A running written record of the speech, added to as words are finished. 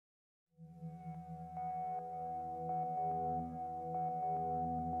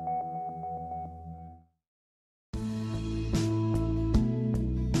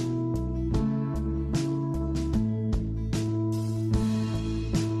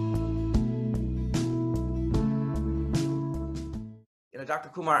Dr.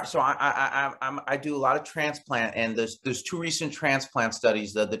 Kumar, so I do a lot of transplant, and there's two recent transplant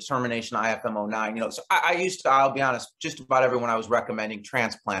studies, the determination IFM09. So I'll be honest, just about everyone I was recommending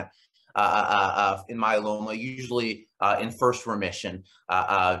transplant in myeloma, usually in first remission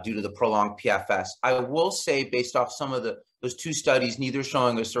due to the prolonged PFS. I will say, based off some of those two studies, neither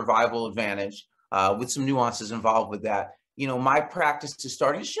showing a survival advantage, with some nuances involved with that. My practice is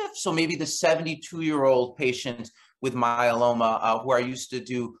starting to shift. So maybe the 72-year-old patient with myeloma, who I used to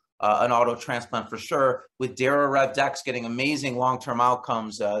do an auto transplant for sure, with Dara-Rev-Dex getting amazing long-term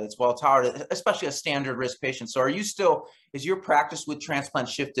outcomes. It's well tolerated, especially a standard risk patient. So is your practice with transplant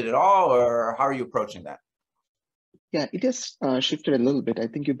shifted at all, or how are you approaching that? Yeah, it has shifted a little bit. I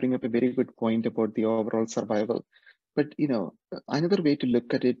think you bring up a very good point about the overall survival. But, another way to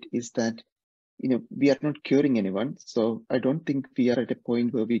look at it is that, we are not curing anyone. So I don't think we are at a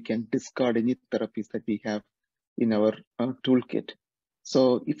point where we can discard any therapies that we have in our toolkit.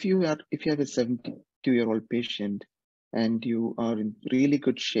 So if you have a 72-year-old patient and you are in really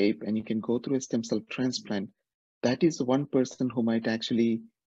good shape and you can go through a stem cell transplant, that is one person who might actually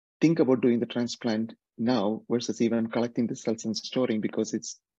think about doing the transplant now versus even collecting the cells and storing, because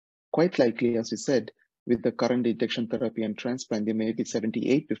it's quite likely, as you said, with the current injection therapy and transplant, they may be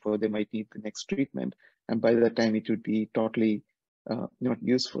 78 before they might need the next treatment. And by that time, it would be totally not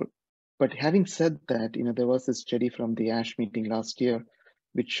useful. But having said that, there was a study from the ASH meeting last year,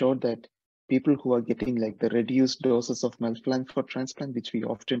 which showed that people who are getting like the reduced doses of melphalan for transplant, which we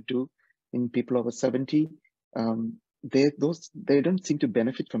often do in people over 70, they don't seem to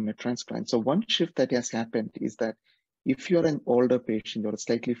benefit from a transplant. So one shift that has happened is that if you're an older patient or a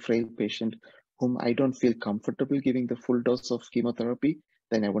slightly frail patient whom I don't feel comfortable giving the full dose of chemotherapy,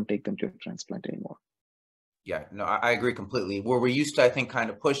 then I won't take them to a transplant anymore. Yeah, no, I agree completely. Where we used to, I think, kind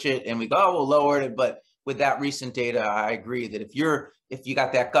of push it and we go, oh, we'll lower it. But with that recent data, I agree that if you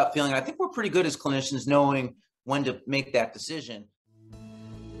got that gut feeling, I think we're pretty good as clinicians knowing when to make that decision.